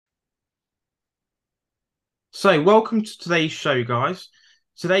So, welcome to today's show, guys.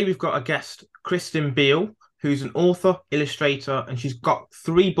 Today we've got a guest, Kristin Beale, who's an author, illustrator, and she's got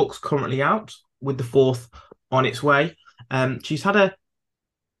 3 books currently out, with the 4th on its way. She's had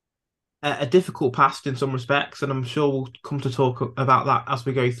a difficult past in some respects, and I'm sure we'll come to talk about that as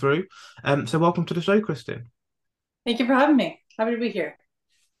we go through. So, welcome to the show, Kristin. Thank you for having me. Happy to be here.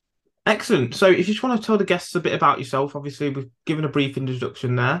 Excellent. So, if you just want to tell the guests a bit about yourself, obviously we've given a brief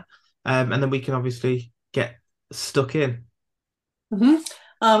introduction there, and then we can obviously get stuck in. hmm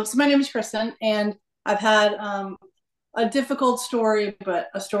so my name is Kristen, and I've had a difficult story, but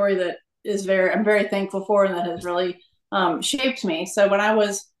a story that I'm very thankful for, and that has really shaped me. So when I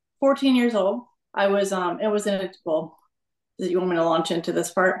was 14 years old, it was in a, well, do you want me to launch into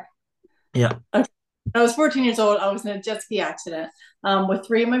this part? Yeah. Okay. When I was 14 years old, I was in a jet ski accident with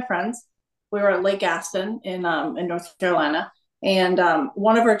 3 of my friends. We were at Lake Gaston in North Carolina, and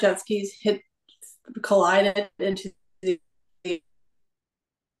one of our jet skis collided into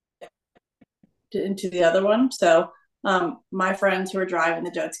the other one. So my friends who were driving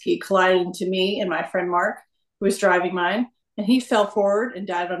the jet ski collided into me and my friend Mark, who was driving mine, and he fell forward and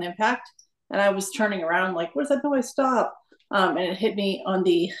died on impact. And I was turning around like, "What is that noise? Stop!" And it hit me on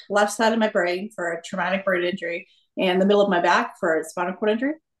the left side of my brain for a traumatic brain injury, and the middle of my back for a spinal cord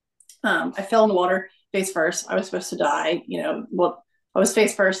injury. I fell in the water face first. I was supposed to die. Well, I was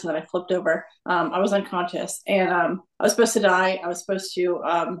face first, and then I flipped over. I was unconscious, and I was supposed to die. I was supposed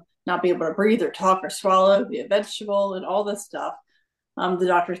to not be able to breathe or talk or swallow, be a vegetable, and all this stuff. The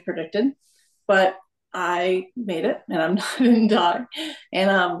doctors predicted, but I made it, and I didn't die.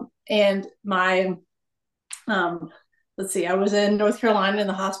 And my let's see, I was in North Carolina in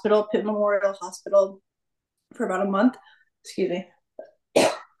the hospital, Pitt Memorial Hospital, for about a month. Excuse me.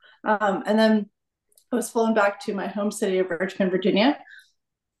 And then I was flown back to my home city of Richmond, Virginia,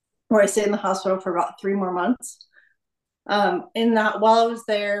 where I stayed in the hospital for about 3 more months. In that, while I was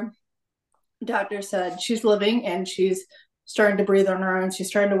there, the doctor said she's living and she's starting to breathe on her own. She's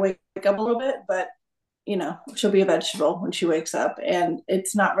starting to wake up a little bit, but she'll be a vegetable when she wakes up. And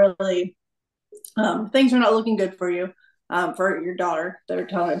it's not really, things are not looking good for your daughter. They were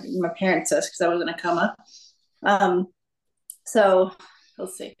telling my parents this because I was in a coma. Um, so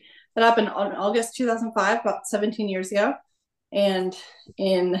let's see. That happened on August 2005, about 17 years ago. And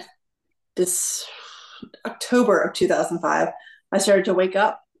in this October of 2005, I started to wake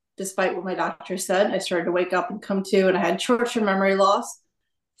up despite what my doctor said. I started to wake up and come to, and I had short-term memory loss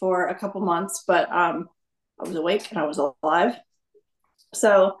for a couple months, but I was awake and I was alive.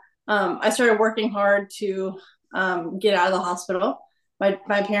 So I started working hard to get out of the hospital.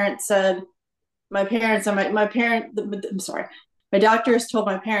 My parents said, my parents and my parent, I'm sorry, my doctors told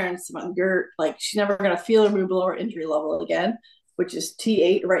my parents, you're like, she's never going to feel or move below her injury level again, which is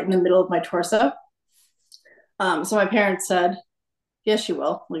T8 right in the middle of my torso. So my parents said, yes, you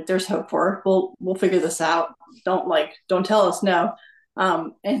will. Like, there's hope for her. We'll figure this out. Don't tell us no.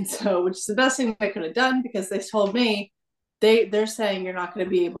 And so, which is the best thing I could have done, because they told me they're saying you're not going to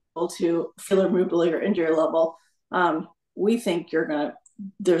be able to feel or move below your injury level. We think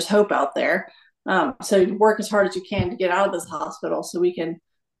there's hope out there. So work as hard as you can to get out of this hospital so we can,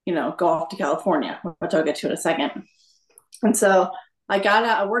 go off to California, which I'll get to in a second. And so I got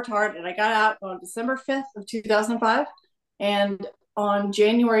out, I worked hard, and I got out on December 5th of 2005. And on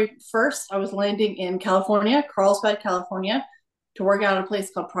January 1st, I was landing in California, Carlsbad, California, to work out at a place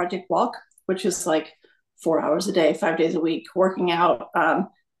called Project Walk, which is like 4 hours a day, 5 days a week, working out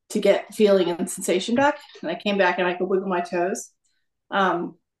to get feeling and sensation back. And I came back and I could wiggle my toes.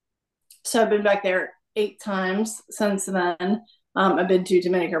 So I've been back there 8 times since then. I've been to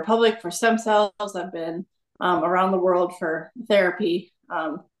Dominican Republic for stem cells. I've been around the world for therapy.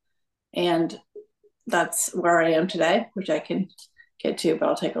 And that's where I am today, which I can get to, but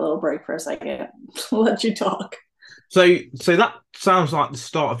I'll take a little break for a second to let you talk. So that sounds like the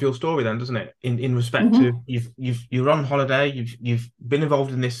start of your story, then, doesn't it? In respect Mm-hmm. to you're on holiday, you've been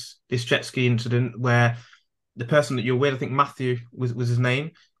involved in this jet ski incident where the person that you're with, I think Matthew was his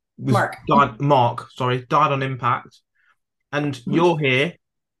name, was Mark. died. Mark, sorry, died on impact, and Mm-hmm. you're here.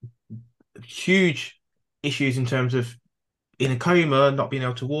 Huge issues in terms of in a coma, not being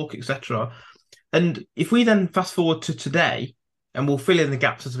able to walk, etc. And if we then fast forward to today, and we'll fill in the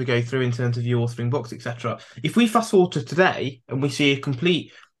gaps as we go through in terms of you authoring books, etc. If we fast forward to today and we see a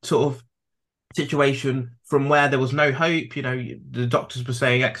complete sort of situation from where there was no hope, the doctors were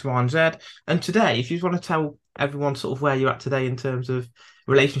saying X, Y, and Z. And today, if you want to tell everyone sort of where you're at today in terms of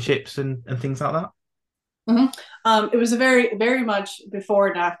relationships and things like that. Mm-hmm. It was a very, very much before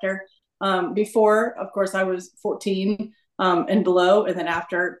and after. Before, of course, I was 14. and below, and then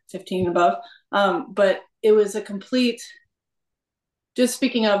after 15 and above. But it was a complete, just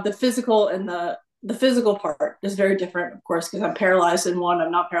speaking of the physical and the physical part is very different, of course, because I'm paralyzed in one,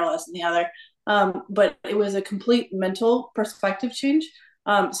 I'm not paralyzed in the other. But it was a complete mental perspective change.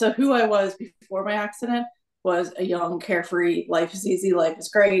 So who I was before my accident was a young, carefree, life is easy, life is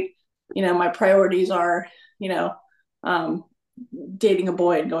great. My priorities are, you know, um, dating a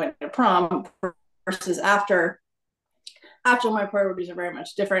boy and going to prom versus after my priorities are very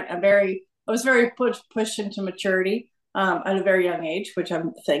much different. I was very pushed into maturity at a very young age, which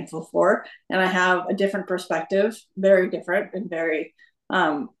I'm thankful for. And I have a different perspective, very different and very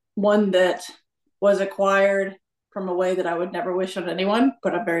one that was acquired from a way that I would never wish on anyone,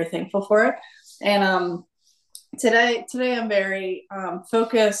 but I'm very thankful for it. And today I'm very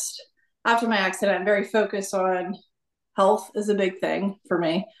focused. After my accident, I'm very focused on health is a big thing for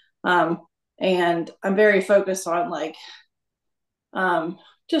me. And I'm very focused on um,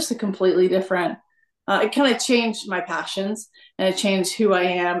 just a completely different. It kind of changed my passions and it changed who I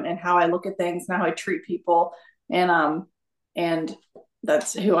am and how I look at things and how I treat people, and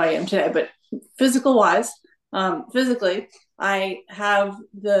that's who I am today. But physically, I have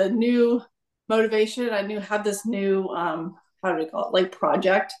the new motivation. I knew have this new how do we call it, like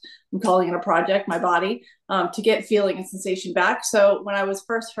project. I'm calling it a project. My body to get feeling and sensation back. So when I was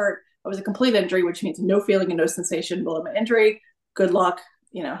first hurt, I was a complete injury, which means no feeling and no sensation below my injury. Good luck,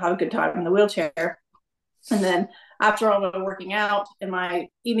 have a good time in the wheelchair. And then after all my working out and my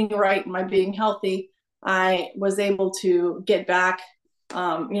eating right and my being healthy, I was able to get back, a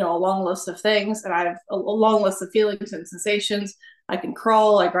long list of things. And I have a long list of feelings and sensations. I can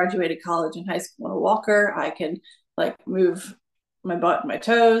crawl. I graduated college and high school on a walker. I can move my butt and my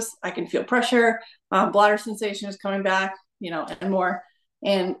toes. I can feel pressure. Bladder sensation is coming back, and more.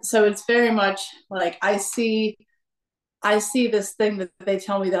 And so it's very much like I see this thing that they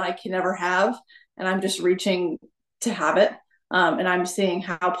tell me that I can never have, and I'm just reaching to have it. And I'm seeing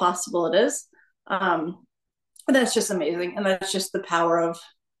how possible it is. And that's just amazing. And that's just the power of,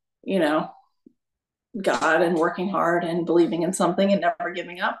 you know, God and working hard and believing in something and never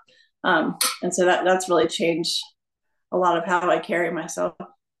giving up. And so that's really changed a lot of how I carry myself.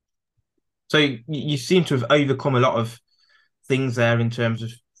 So you seem to have overcome a lot of things there in terms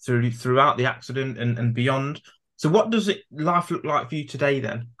of throughout the accident and beyond. So what does life look like for you today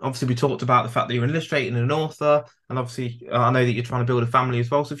then? Obviously, we talked about the fact that you're an illustrator and an author, and obviously I know that you're trying to build a family as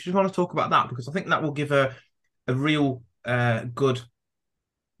well. So if you just want to talk about that, because I think that will give a real good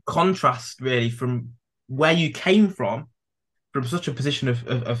contrast really from where you came from such a position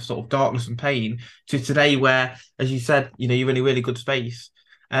of sort of darkness and pain to today where, as you said, you're in a really good space.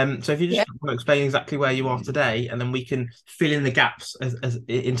 So if you Yeah. just want to explain exactly where you are today, and then we can fill in the gaps as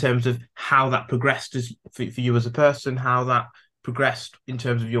in terms of how that progressed for you as a person, how that progressed in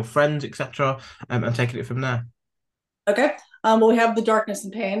terms of your friends, etc., and taking it from there. Okay. Well, we have the darkness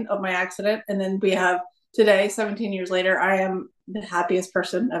and pain of my accident, and then we have today, 17 years later, I am the happiest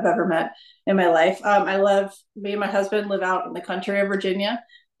person I've ever met in my life. I love me and my husband live out in the country of Virginia,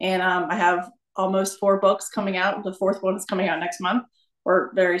 and I have almost 4 books coming out. The fourth one is coming out next month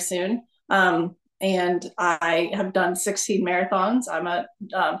or very soon. And I have done 16 marathons. I'm a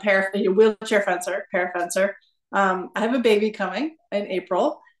wheelchair fencer, parafencer. I have a baby coming in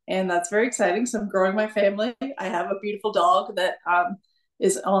April, and that's very exciting. So I'm growing my family. I have a beautiful dog that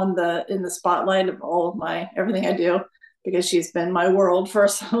is in the spotlight of all of my everything I do because she's been my world for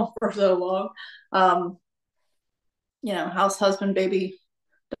so long. Um, house, husband, baby,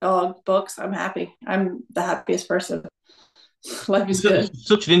 dog, books. I'm happy. I'm the happiest person. Life is good. It's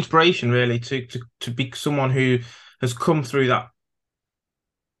such an inspiration, really, to be someone who has come through that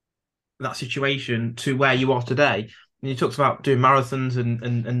situation to where you are today. And you talked about doing marathons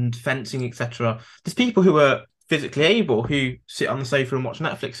and fencing, etc. There's people who are physically able who sit on the sofa and watch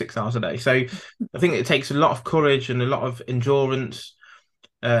Netflix 6 hours a day. So I think it takes a lot of courage and a lot of endurance,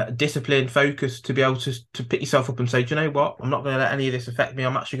 discipline, focus to be able to pick yourself up and say, do you know what? I'm not going to let any of this affect me.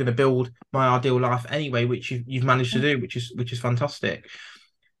 I'm actually going to build my ideal life anyway, which you've managed to do, which is fantastic.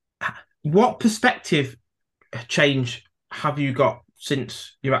 What perspective change have you got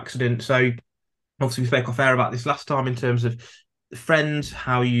since your accident? So obviously we spoke off air about this last time in terms of friends,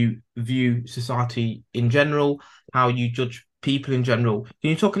 how you view society in general, how you judge people in general. Can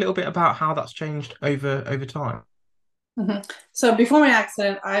you talk a little bit about how that's changed over time? Mm-hmm. So before my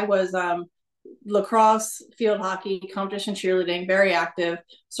accident, I was lacrosse, field hockey, competition cheerleading, very active,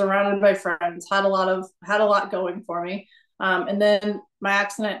 surrounded by friends, had a lot going for me. And then my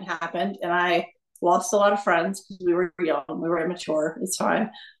accident happened, and I lost a lot of friends because we were young, we were immature. It's fine.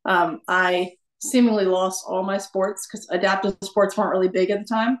 I seemingly lost all my sports because adaptive sports weren't really big at the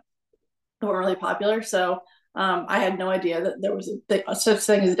time, they weren't really popular. So I had no idea that there was a such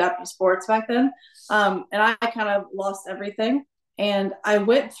thing as adaptive sports back then. And I kind of lost everything. And I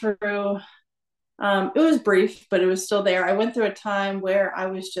went through, it was brief, but it was still there. I went through a time where I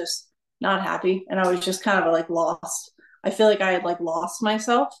was just not happy and I was just kind of like lost. I feel like I had like lost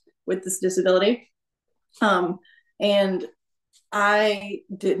myself with this disability. Um, and I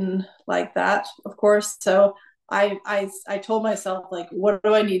didn't like that, of course. So I told myself, like, what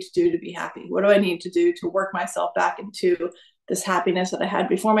do I need to do to be happy? What do I need to do to work myself back into this happiness that I had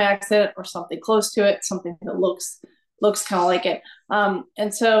before my accident, or something close to it, something that looks kind of like it.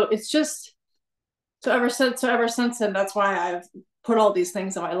 And so it's just so ever since then, that's why I've put all these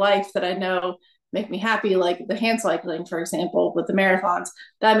things in my life that I know make me happy, like the hand cycling, for example, with the marathons.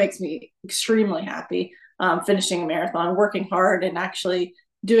 That makes me extremely happy. Finishing a marathon, working hard, and actually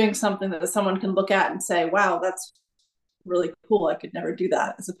doing something that someone can look at and say, wow, that's really cool. I could never do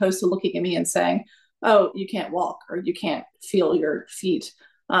that. As opposed to looking at me and saying, oh, you can't walk or you can't feel your feet.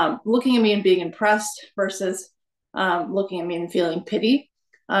 Looking at me and being impressed versus looking at me and feeling pity.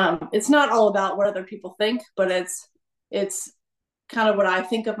 It's not all about what other people think, but it's kind of what I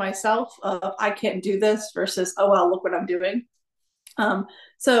think of myself. I can't do this versus, oh well, look what I'm doing.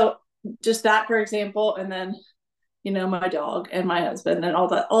 So just that, for example, and then my dog and my husband and all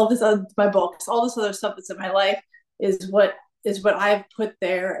that, all this other, my books, all this other stuff that's in my life is what I've put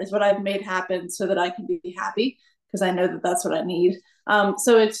there, is what I've made happen so that I can be happy, because I know that that's what I need.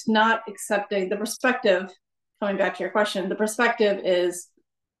 So it's not accepting the perspective. Coming back to your question, the perspective is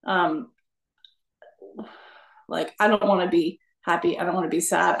um, like, I don't want to be happy. I don't want to be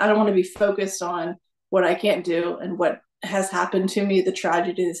sad. I don't want to be focused on what I can't do and what has happened to me, the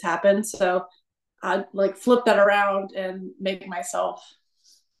tragedy that's happened. So I like flip that around and make myself,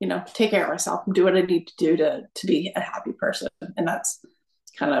 take care of myself and do what I need to do to be a happy person. And that's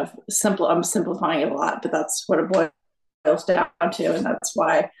kind of simple. I'm simplifying it a lot, but that's what it boils down to. And that's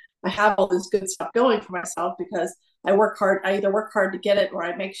why I have all this good stuff going for myself, because I work hard. I either work hard to get it, or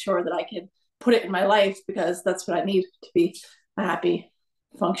I make sure that I can put it in my life, because that's what I need to be a happy,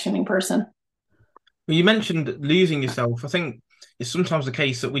 functioning person. Well, you mentioned losing yourself. I think it's sometimes the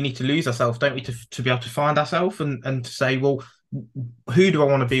case that we need to lose ourselves, don't we, to be able to find ourselves and to say, well, who do I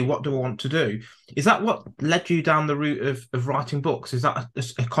want to be? What do I want to do? Is that what led you down the route of writing books? Is that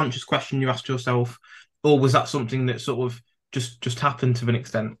a conscious question you asked yourself, or was that something that sort of just happened to an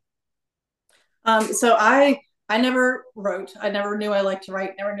extent? So I never wrote. I never knew I liked to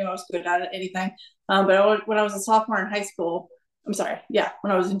write. Never knew I was good at it, anything. But when I was a sophomore in high school, I'm sorry, yeah,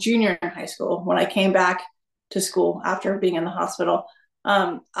 when I was a junior in high school, when I came back to school after being in the hospital,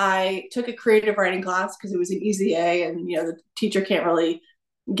 I took a creative writing class because it was an easy A, and the teacher can't really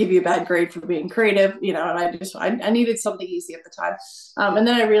give you a bad grade for being creative, and I needed something easy at the time. And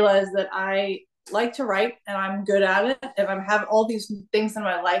then I realized that I like to write and I'm good at it, and I have all these things in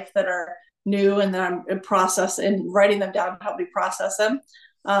my life that are new, and then I'm in process and writing them down to help me process them.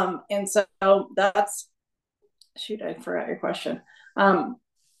 And so that's, shoot, I forgot your question. Um,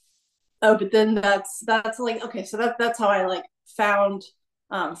 oh, but then that's like, okay, so that's how I like found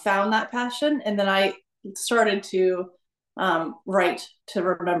that passion, and then I started to write to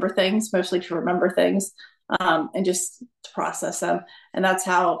remember things, mostly to remember things, and just to process them. And that's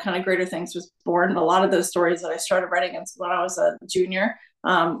how kind of Greater Things was born. A lot of those stories that I started writing when I was a junior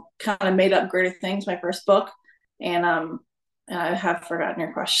kind of made up Greater Things, my first book. And I have forgotten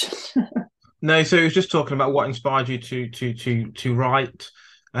your question. No, so it was just talking about what inspired you to write.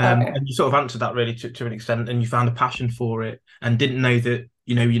 Okay. And you sort of answered that really to an extent, and you found a passion for it and didn't know that,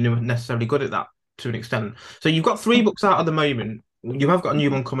 you were necessarily good at that to an extent. So you've got three books out at the moment. You have got a new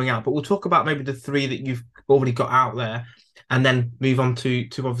one coming out, but we'll talk about maybe the three that you've already got out there, and then move on to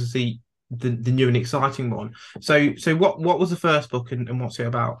obviously the new and exciting one. So what was the first book, and what's it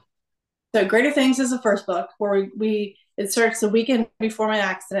about? So Greater Things is the first book, where we it starts the weekend before my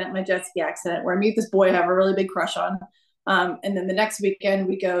accident, my jet ski accident, where I meet this boy I have a really big crush on. And then the next weekend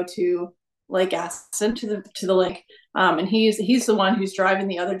we go to Lake Aston, to the lake. And he's the one who's driving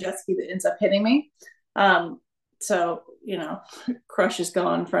the other jet ski that ends up hitting me. So crush is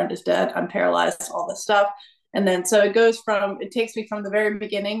gone, friend is dead, I'm paralyzed, all this stuff. And then so it takes me from the very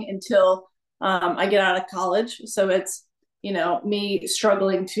beginning until I get out of college. So it's me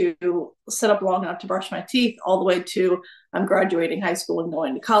struggling to sit up long enough to brush my teeth, all the way to I'm graduating high school and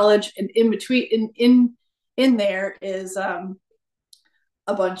going to college. And in between, in there is a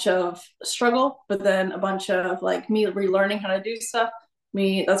bunch of struggle, but then a bunch of like me relearning how to do stuff.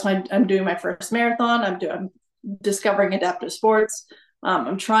 That's why I'm doing my first marathon. I'm discovering adaptive sports.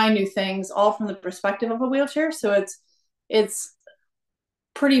 I'm trying new things, all from the perspective of a wheelchair. So it's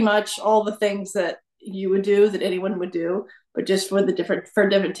pretty much all the things that you would do, that anyone would do, but just with a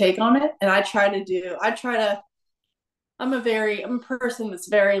different take on it. And I'm a person that's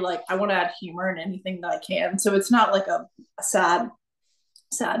very like, I want to add humor in anything that I can. So it's not like a sad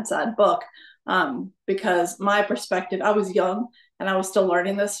book. Because my perspective, I was young and I was still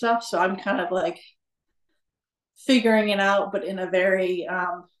learning this stuff. So I'm kind of like figuring it out, but in a very,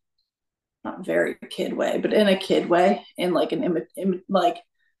 not very kid way, but in a kid way, in like like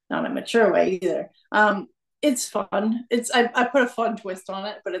not a mature way either. It's fun. I put a fun twist on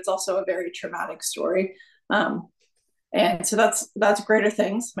it, but it's also a very traumatic story. Um, and so that's Greater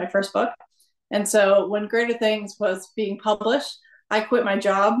Things, my first book. And so when Greater Things was being published, I quit my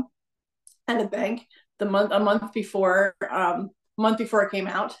job at a bank a month before it came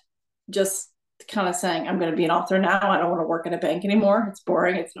out, just kind of saying, I'm going to be an author now. I don't want to work at a bank anymore. It's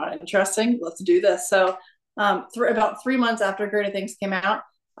boring. It's not interesting. Let's do this. So about 3 months after Greater Things came out,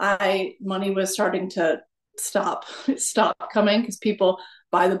 I money was starting to stop coming because people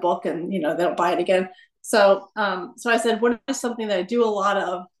buy the book and they don't buy it again. So I said, what is something that I do a lot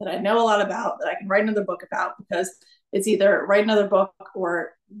of, that I know a lot about, that I can write another book about? Because it's either write another book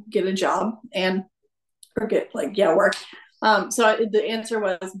or get a job or get work. So the answer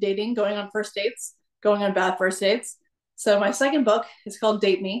was dating, going on first dates, going on bad first dates. So my second book is called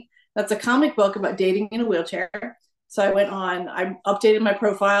Date Me. That's a comic book about dating in a wheelchair. So I updated my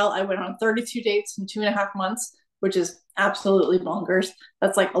profile. I went on 32 dates in 2.5 months, which is absolutely bonkers.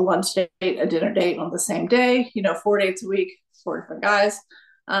 That's like a lunch date, a dinner date on the same day, 4 dates a week, 4 different guys.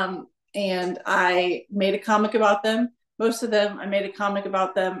 And I made a comic about them. Most of them, I made a comic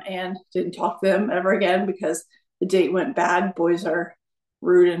about them and didn't talk to them ever again because the date went bad. Boys are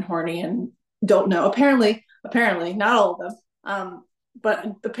rude and horny and don't know. Apparently, not all of them, but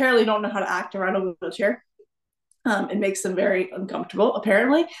apparently don't know how to act around a wheelchair. It makes them very uncomfortable,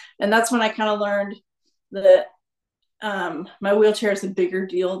 apparently. And that's when I kind of learned that my wheelchair is a bigger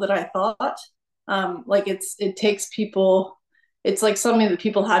deal than I thought. It takes people. It's like something that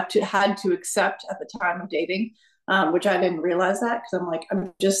people had to accept at the time of dating, which I didn't realize that because I'm like,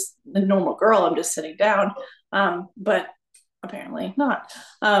 I'm just a normal girl. I'm just sitting down, but apparently not.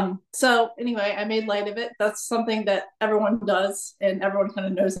 So anyway, I made light of it. That's something that everyone does and everyone kind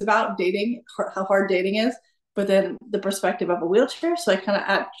of knows about dating, how hard dating is, but then the perspective of a wheelchair. So I kind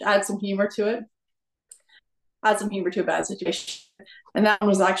of add some humor to it, add some humor to a bad situation. And that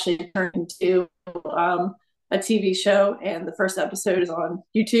was actually turned into a TV show, and the first episode is on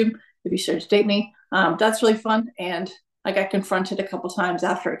YouTube. If you search "Date Me," that's really fun. And I got confronted a couple times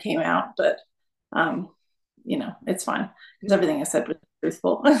after it came out, but it's fine because everything I said was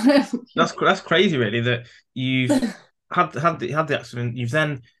truthful. That's crazy, really, that you've had the accident. You've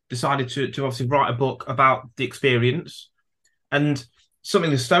then decided to obviously write a book about the experience. And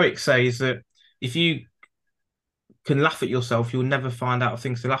something the Stoics say is that if you can laugh at yourself, you'll never find out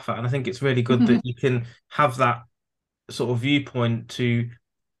things to laugh at. And I think it's really good that you can have that sort of viewpoint to,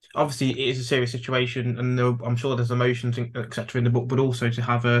 obviously it is a serious situation and I'm sure there's emotions etc in the book, but also to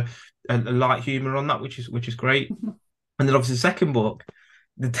have a light humor on that, which is great. And then obviously the second book,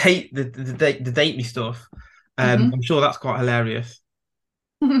 the date me stuff, I'm sure that's quite hilarious.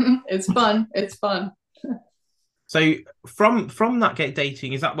 It's fun. It's fun. So from that get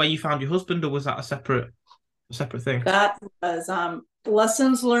dating, is that where you found your husband, or was that a separate thing? That was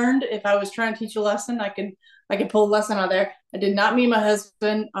lessons learned. If I was trying to teach a lesson, I could pull a lesson out of there. I did not meet my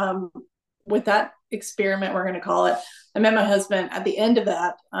husband with that experiment, we're going to call it. I met my husband at the end of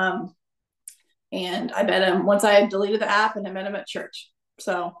that, and I met him once I had deleted the app, and I met him at church.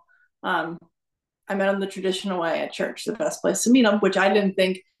 So I met him the traditional way at church, the best place to meet him, which I didn't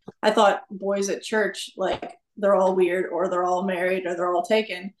think. I thought boys at church, like, they're all weird or they're all married or they're all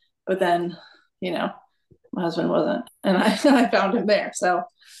taken. But then, my husband wasn't, and I found him there. So,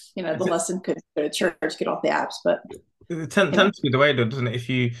 the lesson could go to church, get off the apps, but It tends to be the way, though, doesn't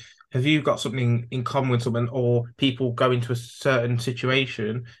it? If you've got something in common with someone, or people go into a certain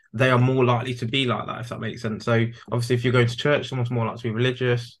situation, they are more likely to be like that, if that makes sense. So obviously, if you're going to church, someone's more likely to be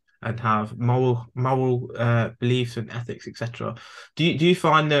religious and have moral beliefs and ethics, etc. Do you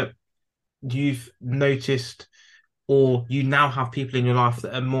find that you've noticed, or you now have people in your life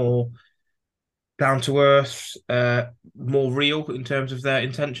that are more down to earth, more real in terms of their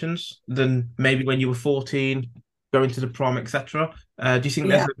intentions than maybe when you were 14, going to the prom, etc.? Do you think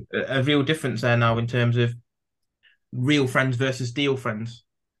yeah. there's a real difference there now in terms of real friends versus deal friends?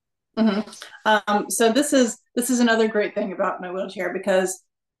 So this is another great thing about my wheelchair because,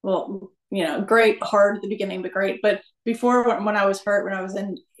 well, great, hard at the beginning, but great. But before when I was hurt, when I was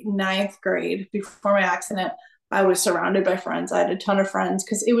in ninth grade, before my accident, I was surrounded by friends. I had a ton of friends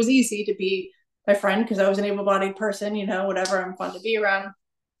because it was easy to be my friend because I was an able-bodied person, whatever, I'm fun to be around.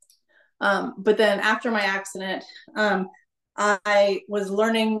 But then after my accident, I was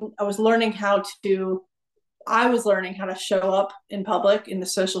learning how to show up in public in the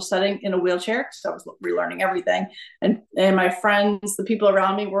social setting in a wheelchair. So I was relearning everything. And my friends, the people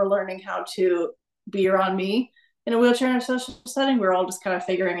around me were learning how to be around me in a wheelchair in a social setting. We were all just kind of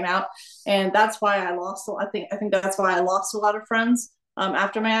figuring it out. And that's why I think that's why I lost a lot of friends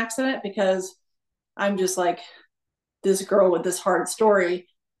after my accident, because I'm just like this girl with this hard story,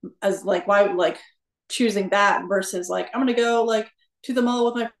 as like why like choosing that versus like I'm gonna go like to the mall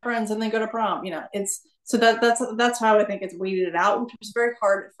with my friends and then go to prom. It's so that's how I think it's weeded it out, which was very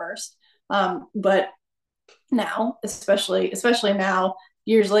hard at first. But now, especially now,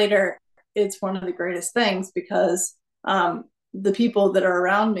 years later, it's one of the greatest things because the people that are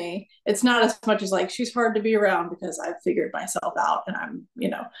around me, it's not as much as like she's hard to be around because I've figured myself out and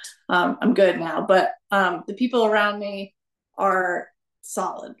I'm good now. But the people around me are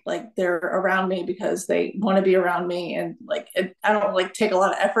solid. Like they're around me because they want to be around me, and like I don't like take a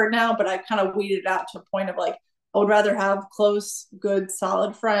lot of effort now, but I kind of weeded it out to a point of like I would rather have close, good,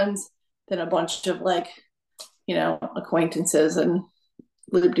 solid friends than a bunch of like acquaintances and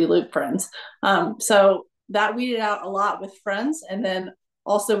loop-de-loop friends. So that weeded out a lot with friends, and then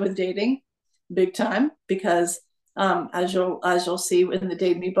also with dating, big time, because as you'll see in the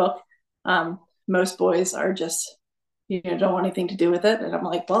Date Me book, most boys are just don't want anything to do with it, and I'm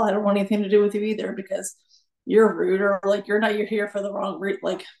like, well, I don't want anything to do with you either because you're rude or like you're here for the wrong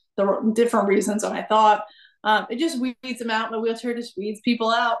like the different reasons than I thought. It just weeds them out. My wheelchair just weeds people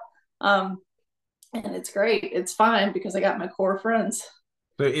out. And it's great. It's fine because I got my core friends.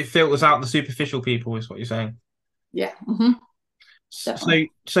 So it filters out the superficial people, is what you're saying. Yeah, So,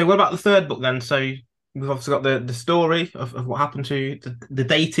 definitely. so what about the third book then? So we've obviously got the story of what happened to the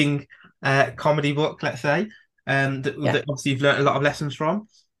dating comedy book, let's say, Yeah, that obviously you've learned a lot of lessons from.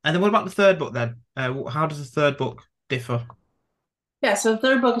 And then what about the third book then? How does the third book differ? yeah. So the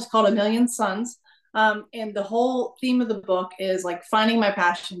third book is called A Million Suns, and the whole theme of the book is like finding my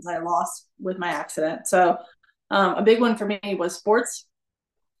passions I lost with my accident. So a big one for me was sports.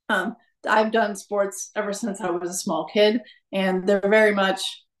 Um, I've done sports ever since I was a small kid, and they're very much.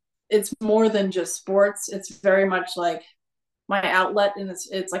 It's more than just sports. It's very much like my outlet, and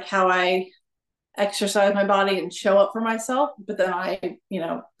it's like how I exercise my body and show up for myself. But then I,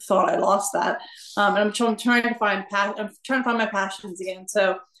 thought I lost that. And I'm trying to find my passions again.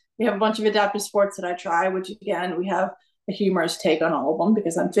 So we have a bunch of adaptive sports that I try, which again, we have a humorous take on all of them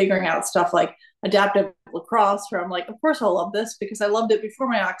because I'm figuring out stuff like adaptive lacrosse, where I'm like, of course I'll love this because I loved it before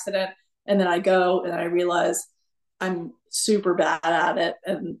my accident. And then I go and I realize I'm super bad at it,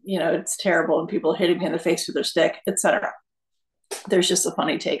 and it's terrible, and people hitting me in the face with their stick, etc. There's just a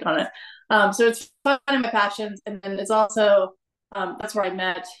funny take on it. So it's finding my passions, and then it's also that's where I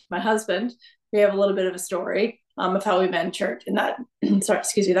met my husband. We have a little bit of a story of how we met in church, and that sorry,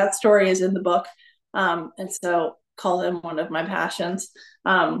 excuse me, that story is in the book, and so call him one of my passions.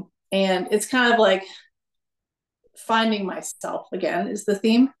 And it's kind of like finding myself again is the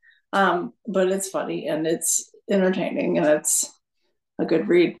theme, but it's funny and it's entertaining and it's a good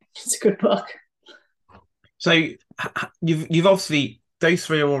read. It's a good book. So you've obviously those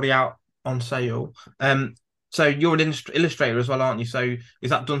three are already out on sale. So you're an illustrator as well, aren't you? So is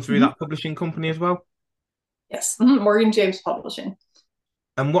that done through Mm-hmm. that publishing company as well? Yes, mm-hmm. Morgan James Publishing.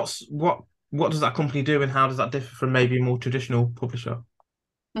 And what does that company do, and how does that differ from maybe a more traditional publisher?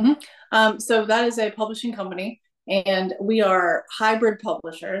 Mm-hmm. So that is a publishing company, and we are hybrid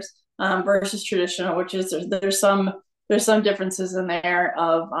publishers versus traditional, which is there's some differences in there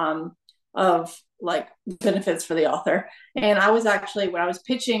of like benefits for the author. And I was actually when I was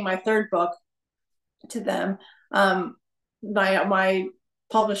pitching my third book to them, my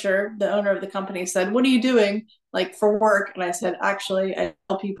publisher, the owner of the company, said, "What are you doing like for work?" And I said, "Actually, I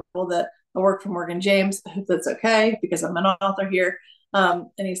tell people that I work for Morgan James. I hope that's okay because I'm an author here."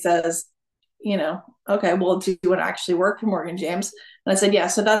 And he says, "Okay, well, do you want to actually work for Morgan James?" And I said, "Yeah."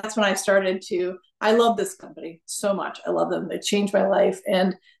 So that's when I started to. I love this company so much. I love them. They changed my life,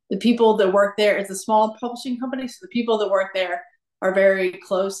 and the people that work there. It's a small publishing company, so the people that work there are very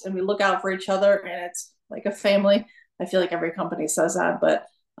close, and we look out for each other, and it's like a family. I feel like every company says that, but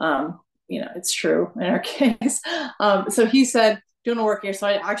it's true in our case. So he said, "Do you want to work here?" So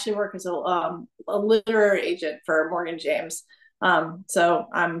I actually work as a literary agent for Morgan James. So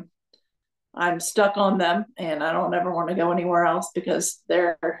I'm stuck on them, and I don't ever want to go anywhere else because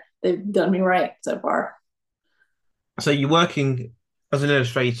they've done me right so far. So you're working as an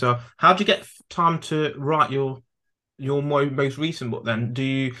illustrator. How do you get time to write your most recent book then? Do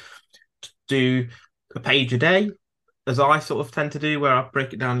you do a page a day, as I sort of tend to do, where I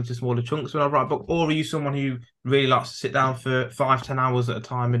break it down into smaller chunks when I write a book, or are you someone who really likes to sit down for 5, 10 hours at a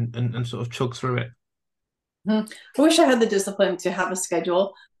time and sort of chug through it? Mhm. I wish I had the discipline to have a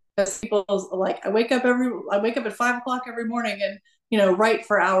schedule. Because people like I wake up at 5 o'clock every morning and write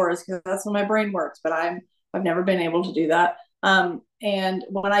for hours because that's when my brain works. But I've never been able to do that. And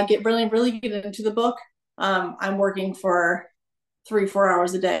when I get really get into the book, I'm working for 3 4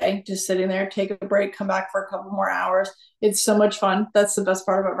 hours a day, just sitting there, take a break, come back for a couple more hours. It's so much fun. That's the best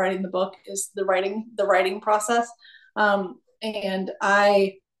part about writing the book is the writing process. And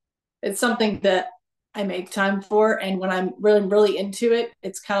I it's something that I make time for. And when I'm really into it,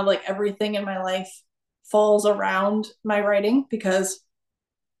 it's kind of like everything in my life falls around my writing because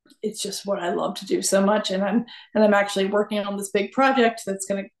it's just what I love to do so much. And I'm actually working on this big project that's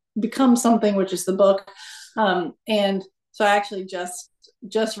going to become something, which is the book. And so I actually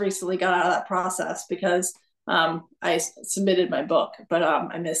just recently got out of that process because I submitted my book, but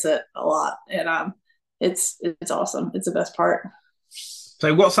I miss it a lot, and it's awesome. It's the best part.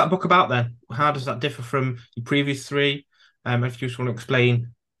 So what's that book about then? How does that differ from your previous three? If you just want to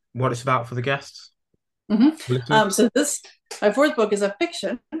explain what it's about for the guests Mm-hmm. a little. So this my fourth book is a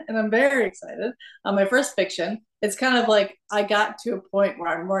fiction, and I'm very excited. My first fiction, it's kind of like I got to a point where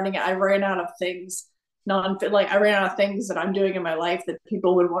I ran out of things, I ran out of things that I'm doing in my life that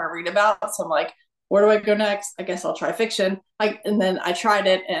people would want to read about. So I'm like, where do I go next? I guess I'll try fiction. And then I tried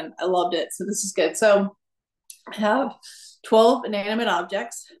it and I loved it. So this is good. So I have 12 inanimate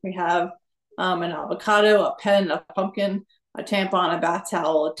objects. We have an avocado, a pen, a pumpkin, a tampon, a bath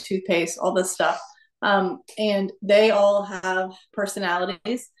towel, a toothpaste, all this stuff. And they all have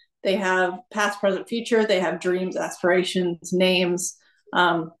personalities. They have past, present, future. They have dreams, aspirations, names,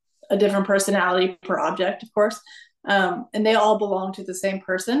 a different personality per object, of course. And they all belong to the same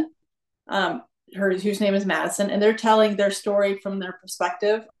person, whose name is Madison, and they're telling their story from their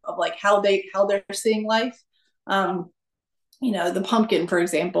perspective of like how they're seeing life. Um, the pumpkin, for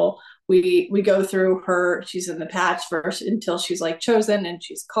example, we go through her. She's in the patch first until she's like chosen and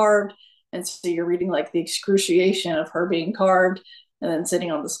she's carved, and so you're reading like the excruciation of her being carved and then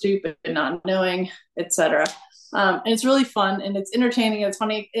sitting on the stoop and not knowing, etc. And it's really fun and it's entertaining and it's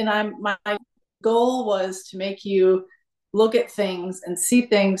funny. And my goal was to make you look at things and see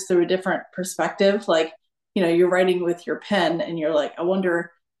things through a different perspective. Like, you're writing with your pen and you're like, I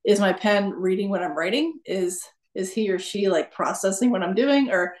wonder, is my pen reading what I'm writing? Is he or she like processing what I'm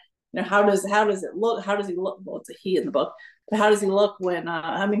doing? Or, how does it look? How does he look? Well, it's a he in the book, but how does he look when,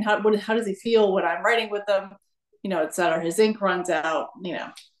 how does he feel when I'm writing with them? Et cetera. His ink runs out.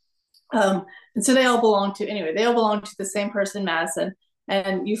 And so they all belong to the same person, Madison.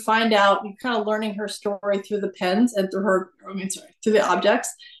 And you find out, you kind of learning her story through the pens and through the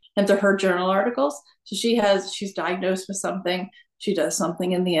objects and through her journal articles. So she's diagnosed with something. She does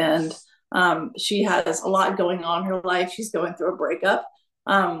something in the end. She has a lot going on in her life. She's going through a breakup.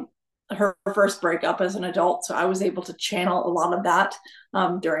 Her first breakup as an adult. So I was able to channel a lot of that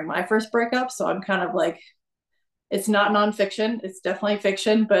during my first breakup. So I'm kind of like, it's not nonfiction. It's definitely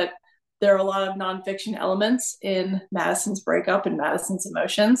fiction, but there are a lot of nonfiction elements in Madison's breakup and Madison's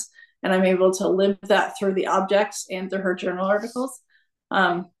emotions. And I'm able to live that through the objects and through her journal articles.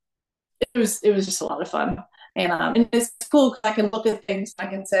 Um, it was just a lot of fun. And it's cool because I can look at things. I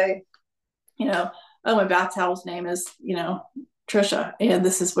can say, oh, my bath towel's name is, Trisha, and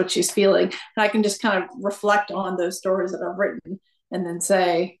this is what she's feeling. And I can just kind of reflect on those stories that I've written and then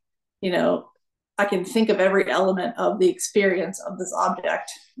say, I can think of every element of the experience of this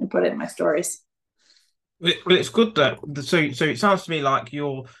object and put it in my stories. Well, it's good that so it sounds to me like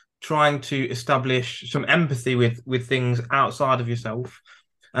you're trying to establish some empathy with things outside of yourself,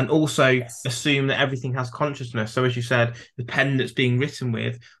 and also Yes. assume that everything has consciousness. So as you said, the pen that's being written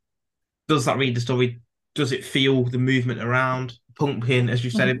with, does that read the story? Does it feel the movement around? Pumpkin, as you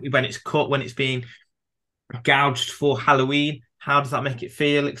said, Mm-hmm. when it's cut, when it's being gouged for Halloween, how does that make it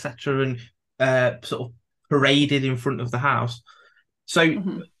feel, etc., and sort of paraded in front of the house. So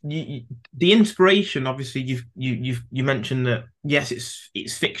Mm-hmm. the inspiration, obviously, you mentioned that yes,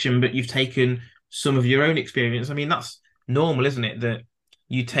 it's fiction, but you've taken some of your own experience. I mean, that's normal, isn't it? That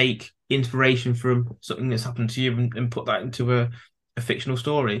you take inspiration from something that's happened to you and put that into a fictional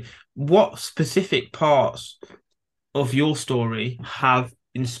story. What specific parts of your story have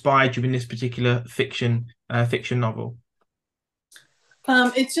inspired you in this particular fiction novel?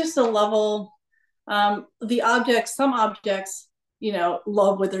 It's just a level. Some objects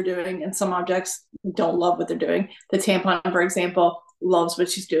love what they're doing, and some objects don't love what they're doing. The tampon, for example, loves what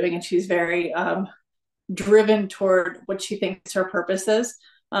she's doing, and she's very driven toward what she thinks her purpose is.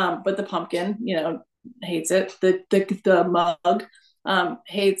 But the pumpkin, hates it. The mug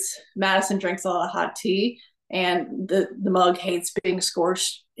hates. Madison drinks a lot of hot tea, and the mug hates being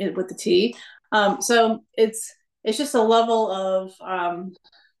scorched with the tea. So it's just a level of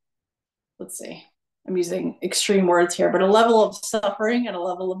let's see, I'm using extreme words here, but a level of suffering and a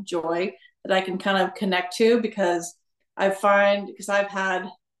level of joy that I can kind of connect to, because I've had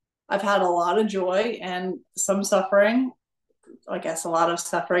a lot of joy and some suffering, I guess a lot of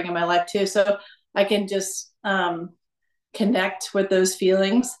suffering in my life too. So I can just connect with those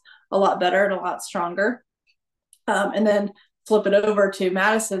feelings a lot better and a lot stronger. And then flip it over to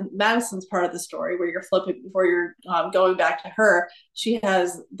Madison's part of the story, where you're going back to her. She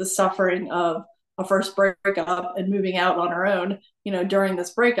has the suffering of a first breakup and moving out on her own, during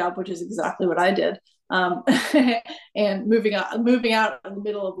this breakup, which is exactly what I did. Um, and moving out in the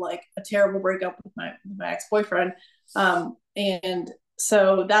middle of like a terrible breakup with my ex-boyfriend. And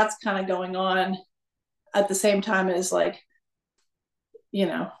so that's kind of going on at the same time as, like, you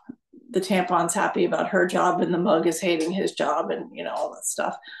know, the tampon's happy about her job and the mug is hating his job, and all that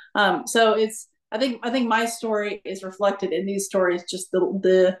stuff. So I think my story is reflected in these stories, just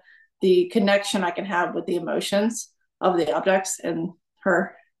the connection I can have with the emotions of the objects and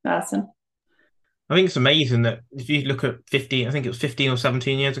her, Madison. I think it's amazing that if you look at 15, I think it was 15 or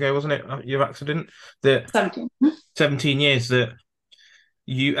 17 years ago, wasn't it? Your accident, that 17. 17 years that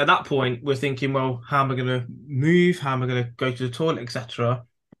you at that point were thinking, well, how am I going to move? How am I going to go to the toilet, etc.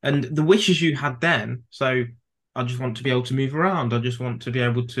 And the wishes you had then, so I just want to be able to move around. I just want to be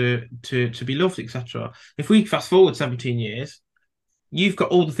able to be loved, etc. If we fast forward 17 years, you've got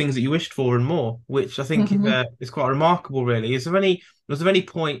all the things that you wished for and more, which I think Mm-hmm. is quite remarkable, really. Was there any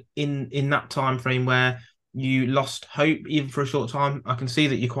point in that time frame where you lost hope, even for a short time? I can see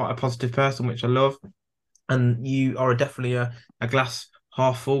that you're quite a positive person, which I love, and you are definitely a glass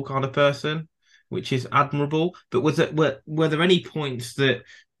half full kind of person, which is admirable. But were there any points that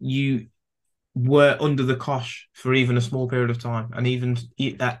you were under the cosh for even a small period of time, and even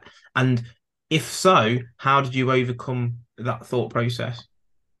that, and if so, how did you overcome that thought process?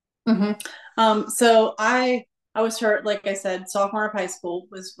 Mm-hmm. So I was hurt, like I said, sophomore of high school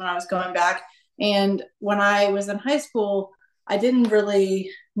was when I was going back. And when I was in high school, I didn't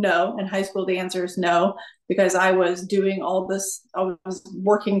really know. In high school, the answer is no, because I was doing all this, I was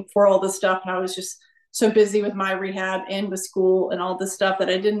working for all this stuff, and I was just so busy with my rehab and with school and all this stuff that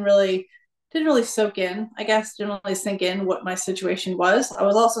I didn't really soak in, I guess, didn't really sink in what my situation was. I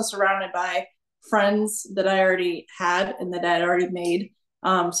was also surrounded by friends that I already had and that I had already made,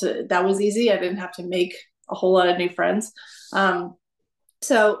 so that was easy. I didn't have to make a whole lot of new friends. Um,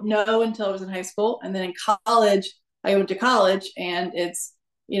 so no, until I was in high school, and then in college, I went to college, and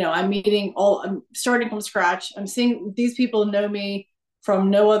I'm starting from scratch. I'm seeing these people know me from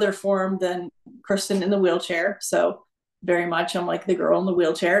no other form than Kristin in the wheelchair. So very much I'm like the girl in the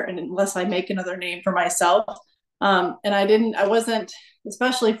wheelchair, and unless I make another name for myself. And I wasn't,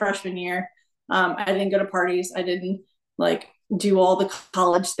 especially freshman year. I didn't go to parties. I didn't like do all the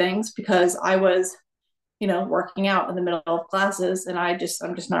college things because I was, working out in the middle of classes, and I'm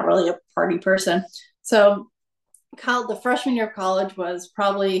just not really a party person. So the freshman year of college was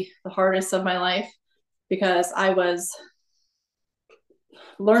probably the hardest of my life, because I was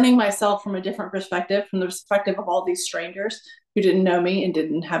learning myself from a different perspective, from the perspective of all these strangers who didn't know me and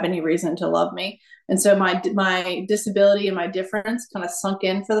didn't have any reason to love me. And so my disability and my difference kind of sunk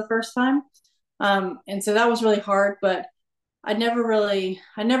in for the first time. And so that was really hard, but I never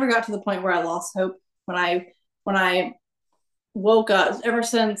got to the point where I lost hope. When I woke up, ever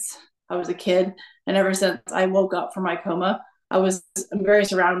since I was a kid, and ever since I woke up from my coma, I'm very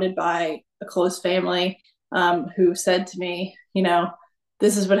surrounded by a close family, who said to me,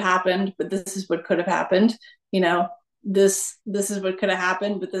 this is what happened, but this is what could have happened. You know, this is what could have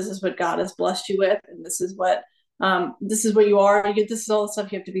happened, but this is what God has blessed you with, and this is what you are. This is all the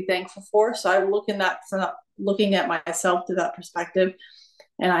stuff you have to be thankful for. So I look in that from looking at myself through that perspective,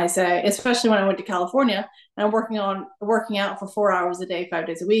 and I say, especially when I went to California and I'm working out for 4 hours a day, 5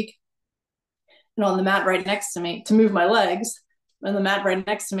 days a week, and on the mat right next to me to move my legs, and the mat right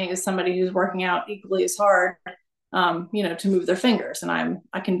next to me is somebody who's working out equally as hard, to move their fingers, and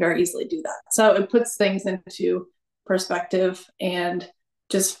I can very easily do that. So it puts things into perspective, and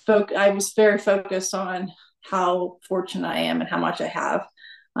I was very focused on how fortunate I am and how much I have.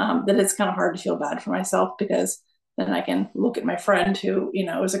 That it's kind of hard to feel bad for myself, because then I can look at my friend who,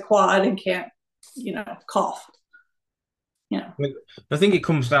 is a quad and can't, cough. Yeah. I think it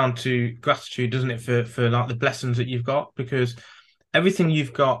comes down to gratitude, doesn't it, for like the blessings that you've got? Because everything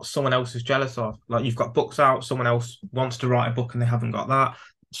you've got, someone else is jealous of. Like you've got books out, someone else wants to write a book and they haven't got that.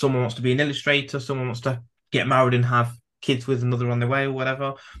 Someone wants to be an illustrator, someone wants to get married and have kids with another on their way or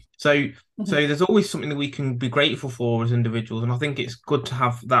whatever. So so Mhm. there's always something that we can be grateful for as individuals, and I think it's good to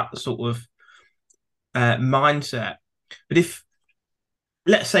have that sort of mindset. But if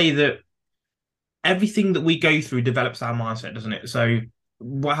let's say that everything that we go through develops our mindset, doesn't it? So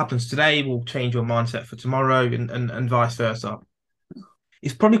what happens today will change your mindset for tomorrow and vice versa.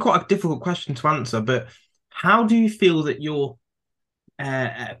 It's probably quite a difficult question to answer, but how do you feel that your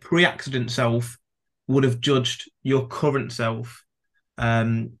pre-accident self would have judged your current self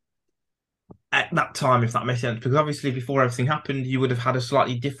um, at that time, if that makes sense? Because obviously, before everything happened, you would have had a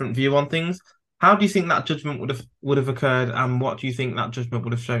slightly different view on things. How do you think that judgment would have occurred, and what do you think that judgment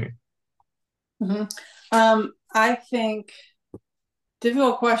would have shown? Mhm. I think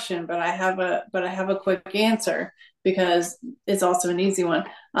difficult question, but I have a quick answer because it's also an easy one.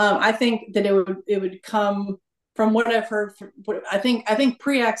 I think that it would come from what I've heard. I think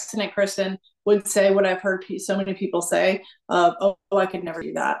pre-accident Kristen would say what I've heard so many people say of, oh, I could never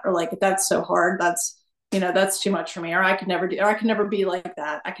do that, or like that's so hard, that's that's too much for me, or I could never do, or I could never be like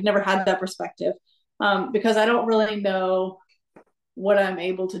that, I could never have that perspective, because I don't really know what I'm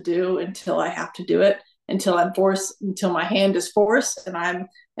able to do until I have to do it, until I'm forced, until my hand is forced, and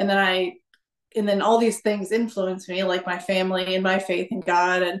then I, and then all these things influence me, like my family and my faith in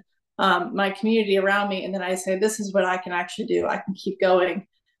God and my community around me. And then I say, this is what I can actually do. I can keep going.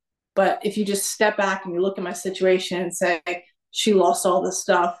 But if you just step back and you look at my situation and say, she lost all this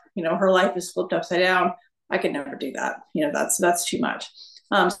stuff, her life is flipped upside down. I could never do that. That's too much.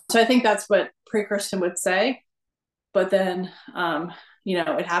 So I think that's what pre-Kristin would say, but then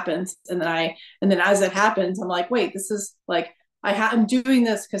it happens, and then as it happens I'm like, wait, this is like I'm doing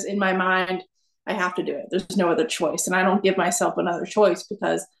this because in my mind I have to do it, there's no other choice, and I don't give myself another choice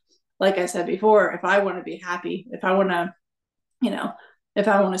because, like I said before, if I want to be happy, if I want to, you know if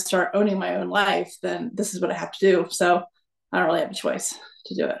I want to start owning my own life, then this is what I have to do. So I don't really have a choice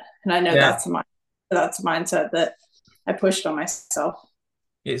to do it, and I know Yeah, that's a mindset that I pushed on myself.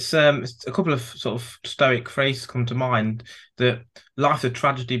 it's a couple of sort of stoic phrases come to mind that life's a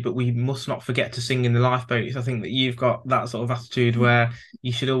tragedy, but we must not forget to sing in the lifeboats. I think that you've got that sort of attitude where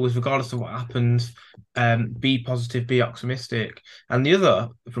you should always, regardless of what happens, be positive, be optimistic. And the other,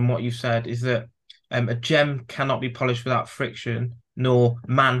 from what you've said, is that a gem cannot be polished without friction, nor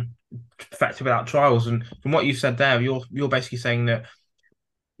man perfected without trials. And from what you've said there, you're basically saying that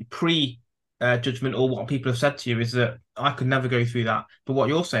pre judgment or what people have said to you is that I could never go through that. But what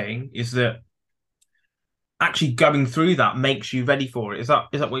you're saying is that actually going through that makes you ready for it. Is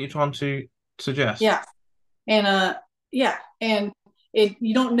that what you're trying to suggest? Yeah. And yeah, and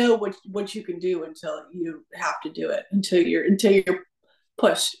you don't know what you can do until you have to do it, until you're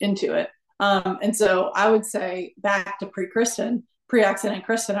pushed into it. And so I would say, back to pre-accident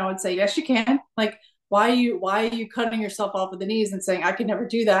Kristen, I would say yes, you can. Like, why are you cutting yourself off at the knees and saying I could never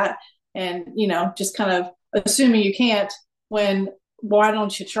do that, and just kind of assuming you can't, when why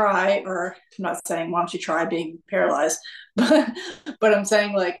don't you try? Or I'm not saying why don't you try being paralyzed, but I'm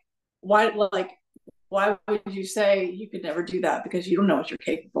saying, like, why would you say you could never do that? Because you don't know what you're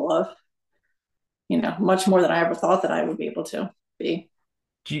capable of, much more than I ever thought that I would be able to be.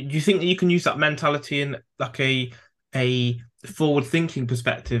 Do you think that you can use that mentality in like a forward thinking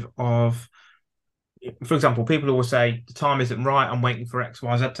perspective of, for example, people always say the time isn't right, I'm waiting for X,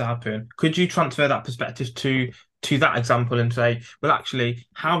 Y, Z to happen. Could you transfer that perspective to that example and say, well, actually,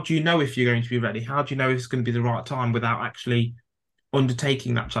 how do you know if you're going to be ready? How do you know if it's going to be the right time without actually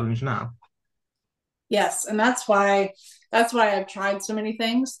undertaking that challenge now? Yes, and that's why I've tried so many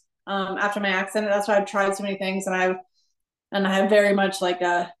things after my accident. That's why I've tried so many things, and I have very much like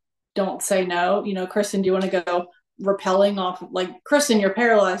a don't say no. Kristen, do you want to go rappelling off? Like, Kristen, you're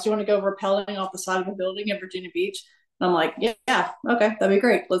paralyzed. Do you want to go rappelling off the side of a building in Virginia Beach? And I'm like, yeah, okay, that'd be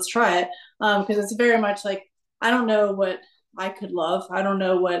great. Let's try it. Because it's very much like, I don't know what I could love. I don't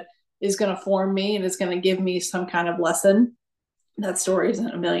know what is going to form me and is going to give me some kind of lesson. That story isn't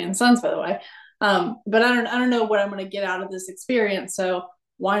a million suns, by the way. But I don't know what I'm going to get out of this experience. So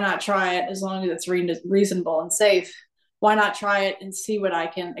why not try it, as long as it's reasonable and safe? Why not try it and see what I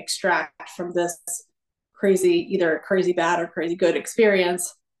can extract from this crazy, either crazy bad or crazy good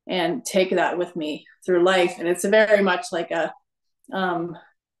experience, and take that with me through life? And it's a very much like a um,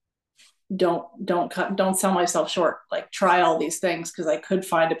 don't sell myself short. Like, try all these things because I could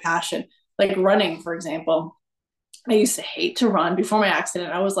find a passion, like running, for example. I used to hate to run before my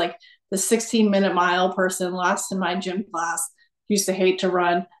accident. I was like the 16-minute mile person last in my gym class. Used to hate to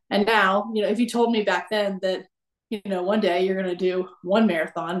run. And now, if you told me back then that, one day you're going to do one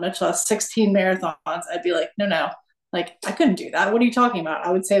marathon, much less 16 marathons, I'd be like, no, no, like I couldn't do that. What are you talking about?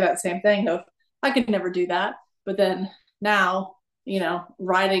 I would say that same thing of I could never do that. But then now,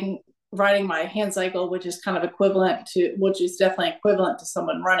 riding my hand cycle, which is kind of equivalent to, which is definitely equivalent to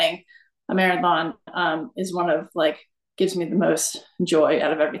someone running a marathon, is one of like gives me the most joy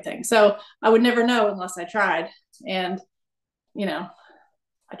out of everything. So I would never know unless I tried, and you know,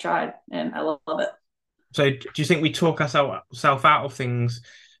 I tried, and I love it. So do you think we talk ourselves out of things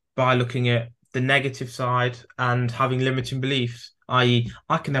by looking at the negative side and having limiting beliefs, i.e.,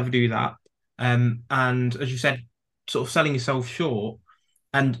 I can never do that, and as you said, sort of selling yourself short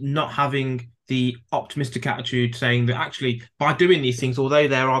and not having the optimistic attitude, saying that actually by doing these things, although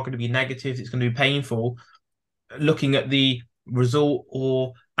there are going to be negatives, it's going to be painful, looking at the result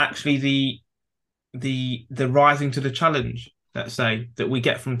or actually the rising to the challenge, let's say, that we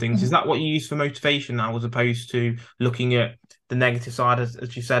get from things. Is that what you use for motivation now, as opposed to looking at the negative side?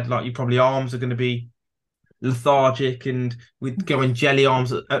 As you said, like, you probably arms are going to be lethargic and with going jelly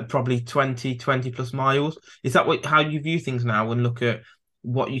arms at probably 20 plus miles. Is that how you view things now and look at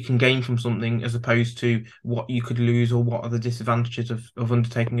what you can gain from something as opposed to what you could lose, or what are the disadvantages of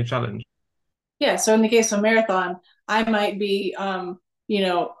undertaking a challenge? Yeah. So in the case of a marathon, I might be,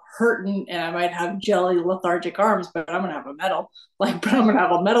 hurting, and I might have jelly lethargic arms, but I'm gonna have a medal. Like, but I'm gonna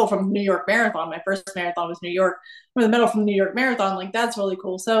have a medal from the New York Marathon. My first marathon was New York. For the medal from the New York Marathon, like that's really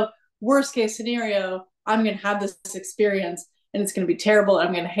cool. So worst case scenario, I'm gonna have this experience, and it's gonna be terrible.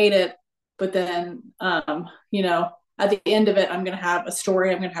 I'm gonna hate it, but then, at the end of it, I'm gonna have a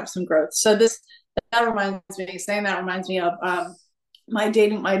story. I'm gonna have some growth. So that reminds me. Saying that reminds me of my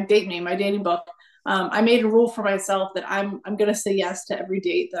dating book. I made a rule for myself that I'm going to say yes to every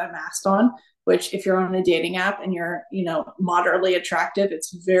date that I'm asked on. Which, if you're on a dating app and you're moderately attractive,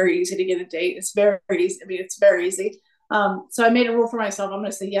 it's very easy to get a date. It's very easy. I mean, it's very easy. So I made a rule for myself. I'm going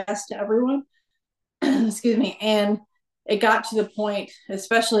to say yes to everyone. Excuse me. And it got to the point,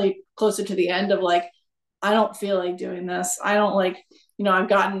 especially closer to the end, of like, I don't feel like doing this. I don't like, I've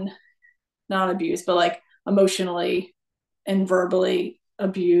gotten not abused, but like emotionally and verbally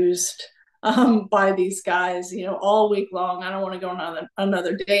abused by these guys, all week long. I don't want to go on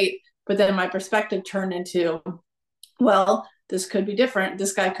another date. But then my perspective turned into, well, this could be different.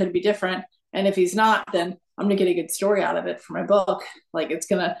 This guy could be different. And if he's not, then I'm going to get a good story out of it for my book. Like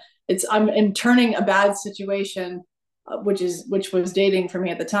I'm turning a bad situation, which was dating for me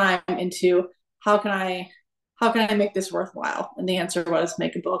at the time, into how can I make this worthwhile? And the answer was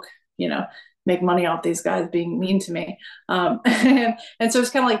make a book, make money off these guys being mean to me. And so it's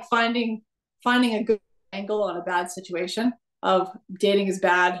kind of like finding a good angle on a bad situation of dating is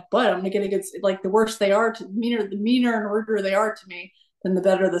bad, but I'm gonna get a good, like the worse they are, to the meaner and ruder they are to me, then the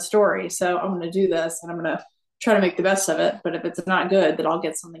better the story. So I'm gonna do this, and I'm gonna try to make the best of it. But if it's not good, then I'll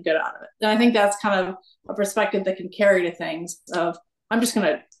get something good out of it. And I think that's kind of a perspective that can carry to things of, I'm just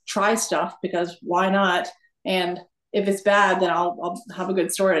gonna try stuff because why not? And if it's bad, then I'll have a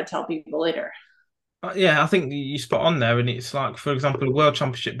good story to tell people later. Yeah, I think you spot on there, and it's like, for example, a world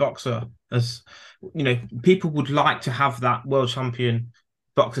championship boxer, as people would like to have that world champion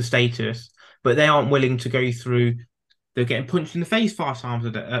boxer status, but they aren't willing to go through. They're getting punched in the face 5 times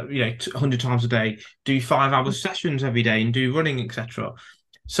a day, 100 times a day, do 5 hour sessions every day, and do running, etc.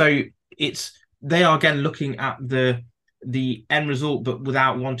 So they are again looking at the end result, but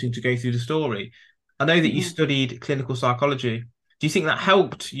without wanting to go through the story. I know that you Mm-hmm. studied clinical psychology. Do you think that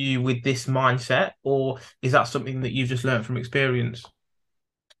helped you with this mindset, or is that something that you've just learned from experience?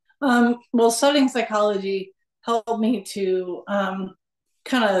 Well, studying psychology helped me to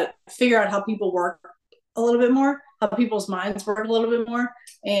kind of figure out how people work a little bit more, how people's minds work a little bit more,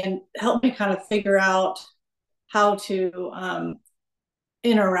 and help me kind of figure out how to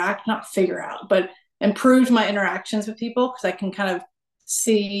interact, not figure out, but improve my interactions with people, because I can kind of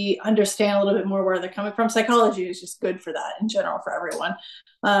understand a little bit more where they're coming from. Psychology is just good for that in general for everyone.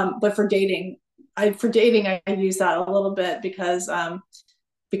 But for dating, I use that a little bit because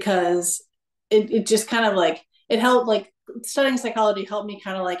it just kind of like it helped, like studying psychology helped me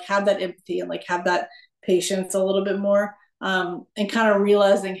kind of like have that empathy and like have that patience a little bit more, and kind of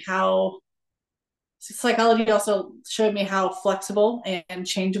realizing how psychology also showed me how flexible and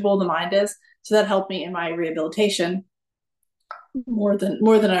changeable the mind is. So that helped me in my rehabilitation more than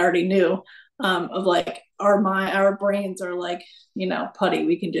I already knew, of like our brains are like putty.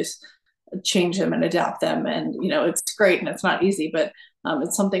 We can just change them and adapt them, and it's great, and it's not easy, but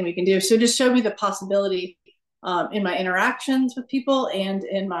it's something we can do. So just show me the possibility in my interactions with people and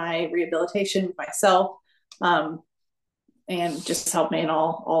in my rehabilitation with myself. Um, and just help me in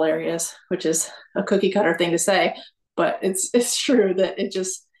all areas, which is a cookie cutter thing to say, but it's true that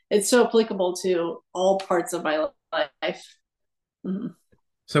it's so applicable to all parts of my life. Mm-hmm.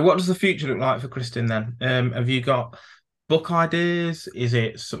 So what does the future look like for Kristin then? Have you got book ideas? Is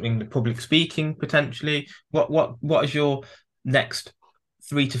it something public speaking potentially? What is your next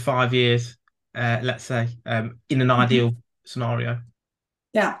 3 to 5 years, let's say, in an Mm-hmm. ideal scenario?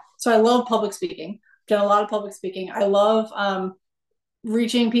 Yeah. So I love public speaking. I've done a lot of public speaking. I love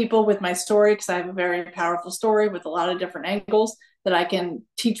reaching people with my story because I have a very powerful story with a lot of different angles that I can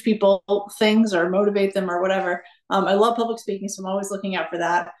teach people things or motivate them or whatever. I love public speaking, so I'm always looking out for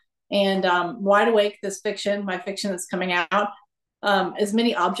that. And Wide Awake, this fiction, my fiction that's coming out, as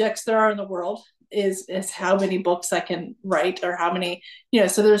many objects there are in the world is how many books I can write or how many,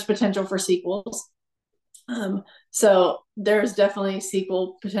 so there's potential for sequels. So there's definitely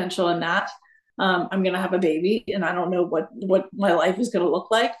sequel potential in that. I'm gonna have a baby, and I don't know what my life is gonna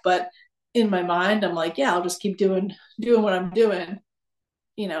look like, but in my mind, I'm like, yeah, I'll just keep doing what I'm doing,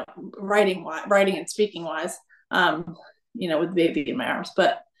 writing and speaking wise, with the baby in my arms.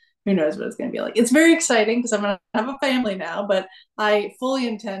 But who knows what it's gonna be like? It's very exciting because I'm gonna have a family now, but I fully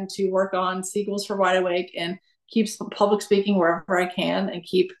intend to work on sequels for Wide Awake and keep public speaking wherever I can and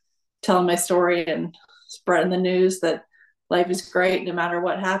keep telling my story and spreading the news that life is great no matter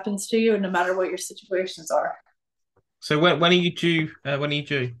what happens to you and no matter what your situations are. So when are you due? When are you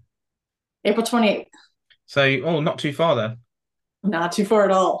due? April 28th. So not too far then. Not too far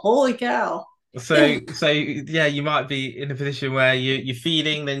at all. Holy cow. So yeah, you might be in a position where you're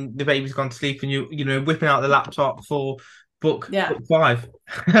feeding, then the baby's gone to sleep, and you whipping out the laptop for Yeah, book five,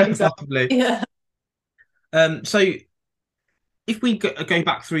 exactly. possibly. Yeah. So if we go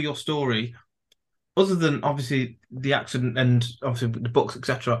back through your story, other than obviously the accident and obviously the books,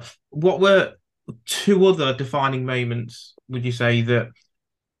 etc., what were two other defining moments, would you say, that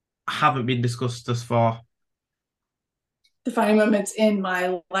haven't been discussed thus far Defining moments in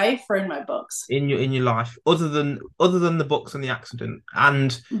my life or in my books. in your life, other than the books and the accident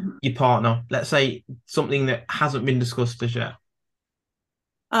and Mhm. your partner? Let's say something that hasn't been discussed as yet.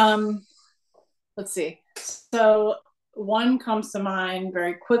 Um, let's see. So one comes to mind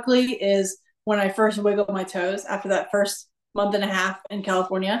very quickly is when I first wiggled my toes after that first month and a half in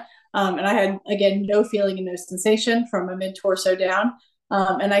California. And I had, again, no feeling and no sensation from my mid torso down.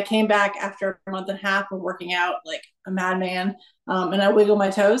 And I came back after a month and a half of working out like a madman, and I wiggled my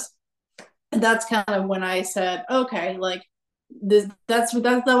toes. And that's kind of when I said, okay, like that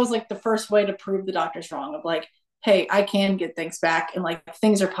was like the first way to prove the doctor's wrong of like, hey, I can get things back and like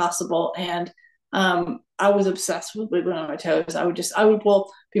things are possible. And I was obsessed with wiggling on my toes.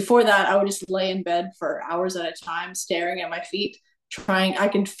 Well, before that, I would just lay in bed for hours at a time, staring at my feet, I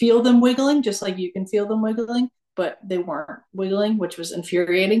can feel them wiggling, just like you can feel them wiggling, but they weren't wiggling, which was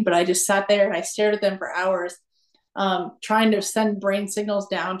infuriating. But I just sat there and I stared at them for hours, trying to send brain signals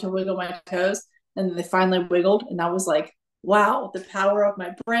down to wiggle my toes. And they finally wiggled. And that was like, wow, the power of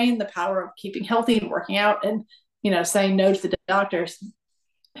my brain, the power of keeping healthy and working out and, saying no to the doctors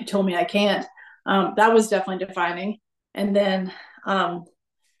who told me I can't. That was definitely defining. And then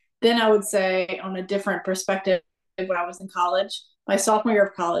I would say on a different perspective, when I was in college, my sophomore year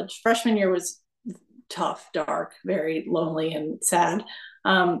of college, freshman year was tough, dark, very lonely and sad,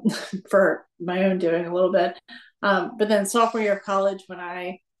 um, for my own doing a little bit. But then sophomore year of college, when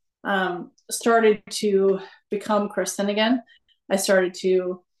I started to become Kristin again, I started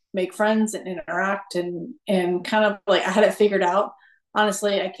to make friends and interact and kind of like I had it figured out.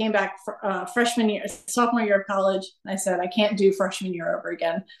 Honestly, I came back sophomore year of college, and I said I can't do freshman year over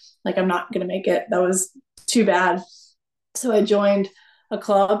again. Like I'm not going to make it. That was too bad. So I joined a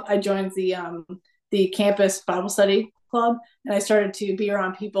club. I joined the campus Bible study club, and I started to be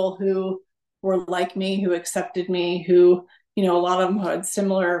around people who were like me, who accepted me, who a lot of them had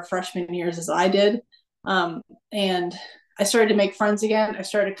similar freshman years as I did, and I started to make friends again. I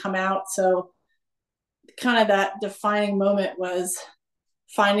started to come out. So kind of that defining moment was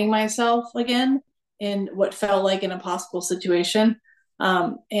finding myself again in what felt like an impossible situation,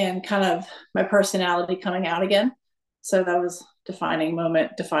 and kind of my personality coming out again. So that was defining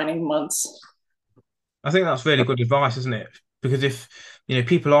moment, defining months. I think that's really good advice, isn't it? Because if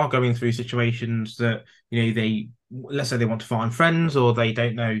people are going through situations that they, let's say they want to find friends or they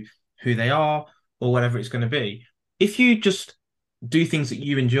don't know who they are or whatever it's going to be, if you just do things that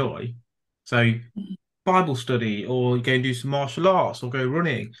you enjoy, so Bible study or go and do some martial arts or go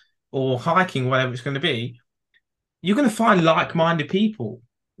running or hiking, whatever it's going to be, you're going to find like-minded people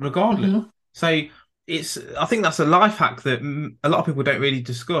regardless. Mm-hmm. So I think that's a life hack that a lot of people don't really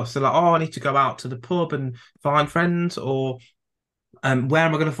discuss. They're like, oh, I need to go out to the pub and find friends, or where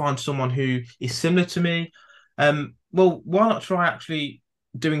am I going to find someone who is similar to me? Well, why not try actually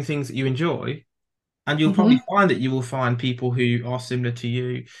doing things that you enjoy? And you'll probably Hmm. find that you will find people who are similar to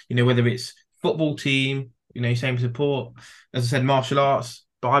you, whether it's football team, same support, as I said, martial arts,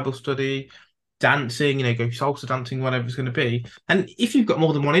 Bible study, dancing, go salsa dancing, whatever it's going to be. And if you've got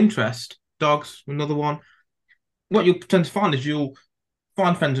more than one interest, dogs, another one, what you'll tend to find is you'll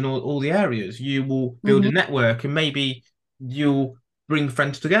find friends in all the areas. You will build a Hmm. network and maybe you'll bring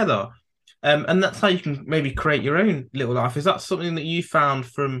friends together. And that's how you can maybe create your own little life. Is that something that you found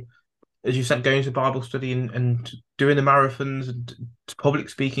from, as you said, going to Bible study and doing the marathons and public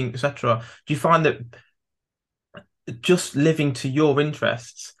speaking, etc.? Do you find that just living to your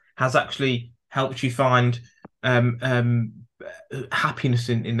interests has actually helped you find um, um, happiness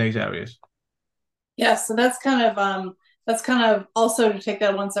in those areas? Yeah, so that's kind of also to take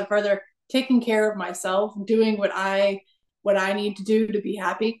that one step further, taking care of myself, doing what I need to do to be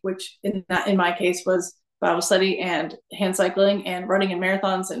happy, which in my case was Bible study and hand cycling and running in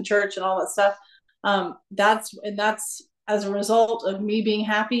marathons and church and all that stuff. That's as a result of me being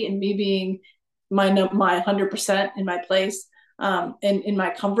happy and me being my 100% in my place, in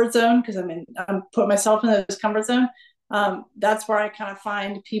my comfort zone, because I'm put myself in this comfort zone. That's where I kind of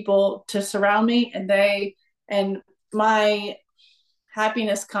find people to surround me, and my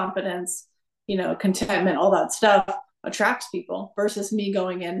happiness, confidence, contentment, all that stuff attracts people versus me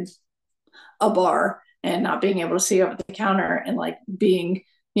going in a bar and not being able to see over the counter and like being,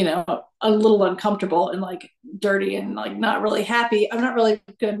 a little uncomfortable and like dirty and like not really happy. I'm not really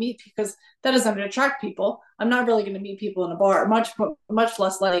going to meet, because that doesn't attract people. I'm not really going to meet people in a bar, much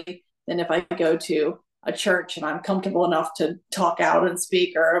less likely than if I go to a church and I'm comfortable enough to talk out and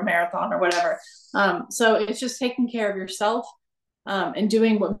speak, or a marathon or whatever. So it's just taking care of yourself, and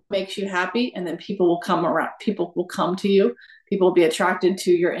doing what makes you happy, and then people will come around. People will come to you. People will be attracted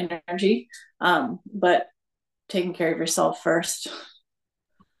to your energy, but taking care of yourself first.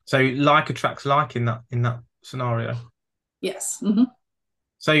 So like attracts like in that scenario. Yes. Mm-hmm.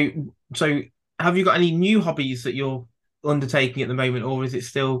 So so have you got any new hobbies that you're undertaking at the moment, or is it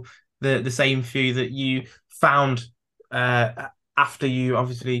still the same few that you found after you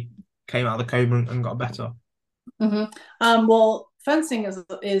obviously came out of the coma and got better? Mm-hmm. Well, fencing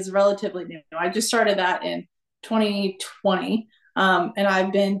is relatively new. I just started that in 2020, and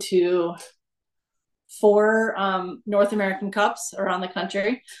I've been to four North American Cups around the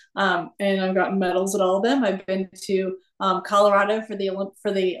country, and I've gotten medals at all of them. I've been to Colorado for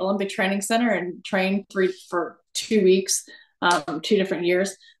the Olympic Training Center and trained for 2 weeks, 2 different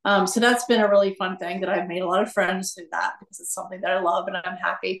years. So that's been a really fun thing that I've made a lot of friends through that, because it's something that I love and I'm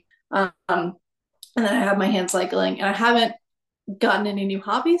happy. And then I have my hand cycling, and I haven't gotten any new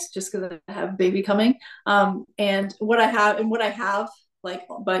hobbies just because I have a baby coming. And what I have, like,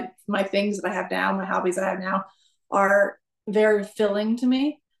 but my things that I have now, my hobbies that I have now, are very filling to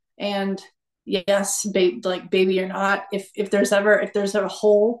me. And yes, like baby or not, if there's a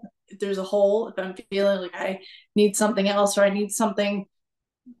hole, if I'm feeling like I need something else, or I need something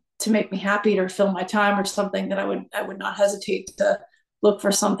to make me happy or fill my time or something, that I would not hesitate to look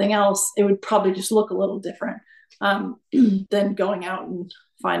for something else. It would probably just look a little different, than going out and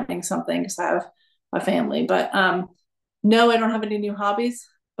finding something, because I have a family. But no, I don't have any new hobbies,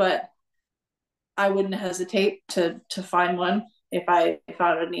 but I wouldn't hesitate to find one if I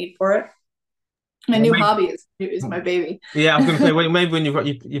found a need for it. My Well, new maybe, hobby is my baby. yeah, I was going to say, well, maybe when you've got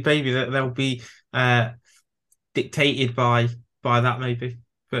your baby, that they'll be uh, dictated by that, maybe.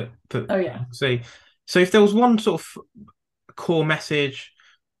 But Oh yeah. see, so if there was one sort of core message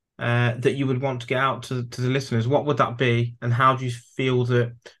that you would want to get out to the listeners, what would that be, and how do you feel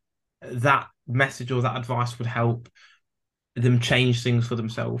that that message or that advice would help them change things for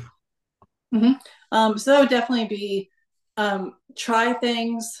themselves? Mm-hmm. So that would definitely be, try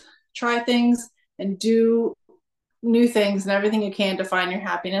things, and do new things and everything you can to find your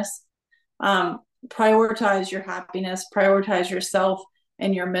happiness. Prioritize your happiness, prioritize yourself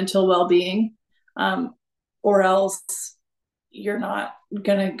and your mental well-being, um, or else you're not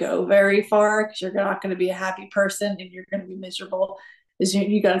going to go very far, because you're not going to be a happy person and you're going to be miserable. Is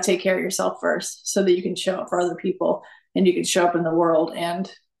you got to take care of yourself first, so that you can show up for other people, and you can show up in the world,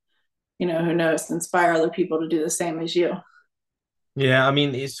 and who knows, inspire other people to do the same as you. Yeah, I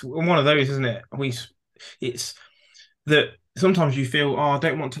mean, it's one of those, isn't it? It's that sometimes you feel, oh, I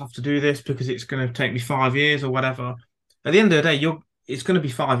don't want to have to do this because it's going to take me 5 years or whatever. At the end of the day, it's going to be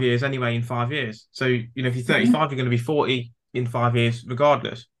 5 years anyway in 5 years. So, if you're Mm-hmm. 35, you're going to be 40 in 5 years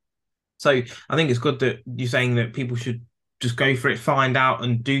regardless. So I think it's good that you're saying that people should just go for it, find out,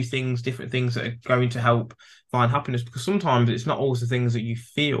 and do things, different things that are going to help find happiness. Because sometimes it's not always the things that you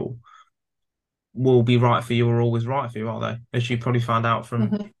feel will be right for you or always right for you, are they? As you probably found out from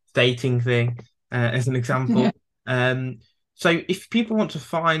Mhm. dating thing, as an example. Yeah. Um, so if people want to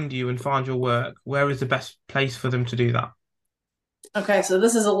find you and find your work, where is the best place for them to do that? Okay, so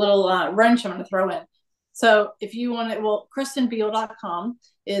this is a little wrench I'm going to throw in. So if you want it, well, KristinBeale.com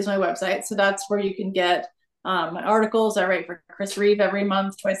is my website. So that's where you can get my articles. I write for Chris Reeve every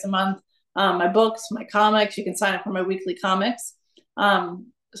month, twice a month. My books, my comics. You can sign up for my weekly comics.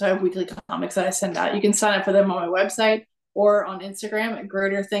 So I have weekly comics that I send out. You can sign up for them on my website or on Instagram at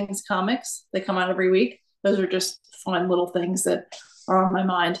Greater Things Comics. They come out every week. Those are just fun little things that are on my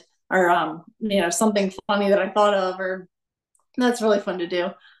mind, or something funny that I thought of, or that's really fun to do.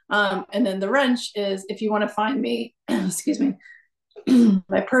 And then the wrench is if you want to find me, excuse me,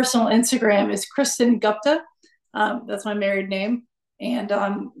 my personal Instagram is Kristin Gupta. That's my married name. And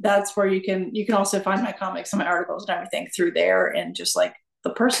that's where you can also find my comics and my articles and everything through there. And just like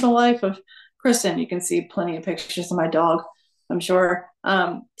the personal life of Kristin, you can see plenty of pictures of my dog, I'm sure.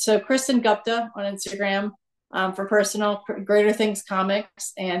 So Kristin Gupta on Instagram for personal, Greater Things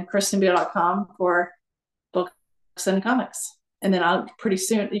Comics, and KristinBeale.com for books and comics. And then I'll pretty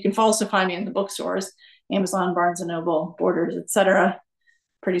soon you can also find me in the bookstores, Amazon, Barnes and Noble, Borders, etc.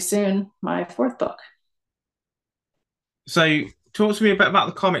 Pretty soon, my fourth book. So talk to me a bit about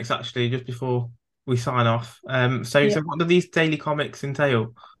the comics actually, just before we sign off. Yeah, So what do these daily comics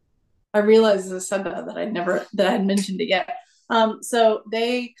entail? I realized as I said that I had mentioned it yet. So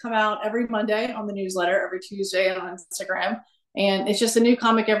they come out every Monday on the newsletter, every Tuesday on Instagram, and it's just a new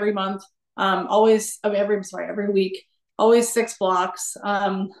comic every month. Always, I mean, every week. Always 6 blocks.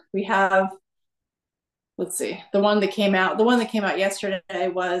 We have, let's see, the one that came out yesterday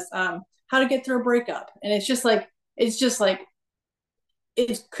was how to get through a breakup, and it's just like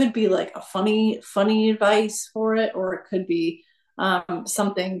it could be like a funny advice for it, or it could be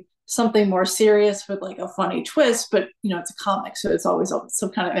something more serious with like a funny twist. But it's a comic, so it's always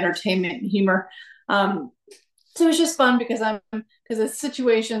some kind of entertainment and humor. um so it's just fun because it's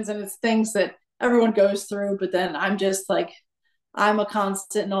situations and it's things that everyone goes through, but then I'm a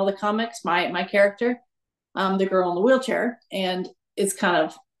constant in all the comics. My character, the girl in the wheelchair, and it's kind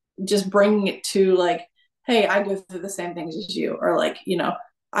of just bringing it to like, hey, I go through the same things as you, or like,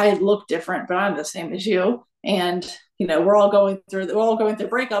 I look different, but I'm the same as you, and we're all going through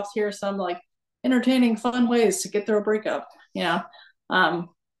breakups. Here are some like entertaining, fun ways to get through a breakup. Um,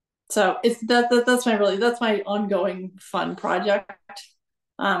 so that's my ongoing fun project.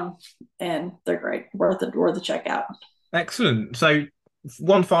 Um, and they're great, worth a check out. Excellent. So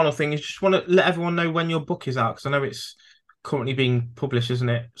one final thing is just want to let everyone know when your book is out because I know it's currently being published, isn't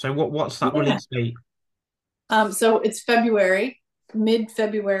it? So what's that Yeah. release date? So it's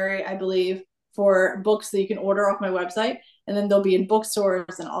mid-February, I believe, for books that you can order off my website, and then they'll be in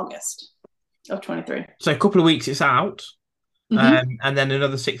bookstores in August of 23. So a couple of weeks it's out, Mm-hmm. and then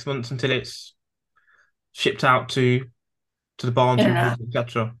another 6 months until it's shipped out to the Barnes and Internet. Nobles,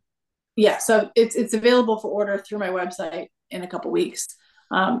 etc. Yeah, so it's available for order through my website in a couple weeks,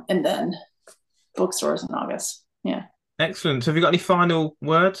 and then bookstores in August. Yeah. Excellent. So have you got any final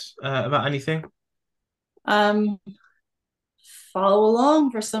words about anything? Um, Follow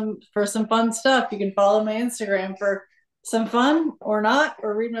along for some fun stuff. You can follow my Instagram for some fun or not,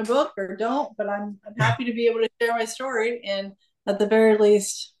 or read my book or don't. But I'm happy to be able to share my story, and at the very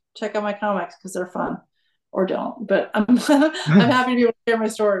least, check out my comics because they're fun, or don't. But I'm I'm happy to be able to share my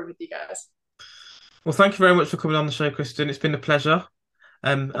story with you guys. Well, thank you very much for coming on the show, Kristin. It's been a pleasure.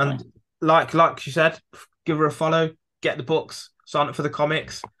 And Definitely. like you said, give her a follow, get the books, sign up for the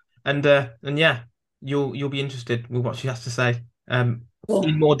comics, and yeah, you'll be interested with what she has to say. Cool.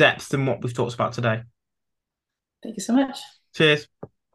 In more depth than what we've talked about today. Thank you so much. Cheers.